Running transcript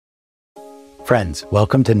Friends,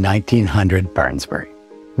 welcome to 1900 Barnsbury.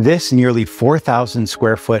 This nearly 4,000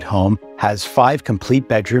 square foot home has 5 complete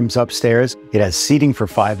bedrooms upstairs. It has seating for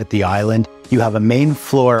 5 at the island. You have a main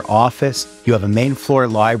floor office. You have a main floor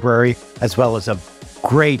library, as well as a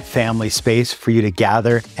great family space for you to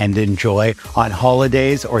gather and enjoy on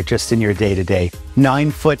holidays or just in your day-to-day.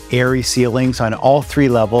 9-foot airy ceilings on all 3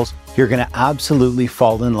 levels. You're going to absolutely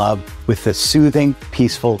fall in love with the soothing,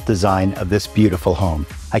 peaceful design of this beautiful home.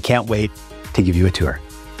 I can't wait to give you a tour.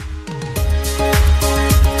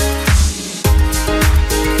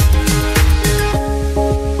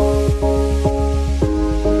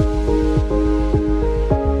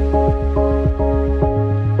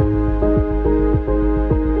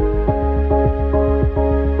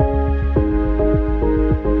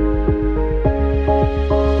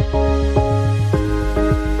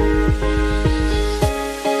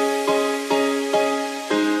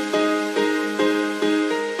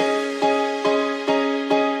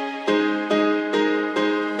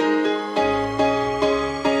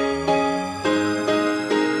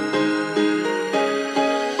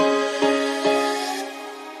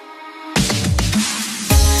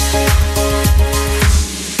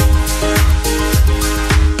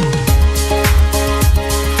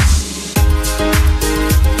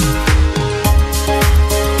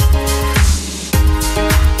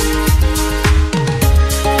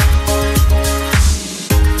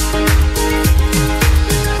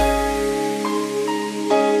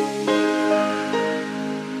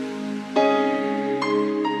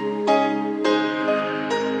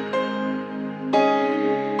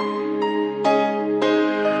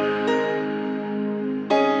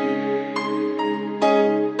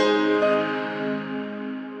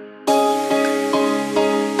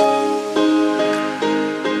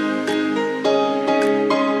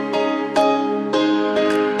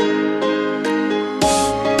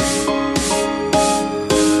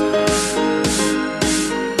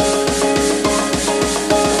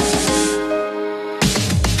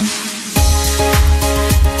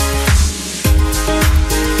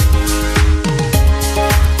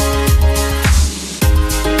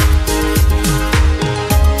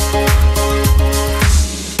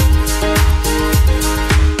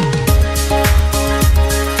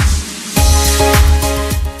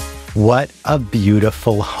 What a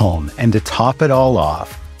beautiful home. And to top it all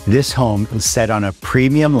off, this home is set on a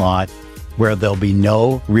premium lot where there'll be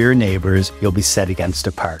no rear neighbors. You'll be set against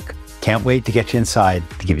a park. Can't wait to get you inside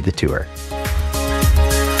to give you the tour.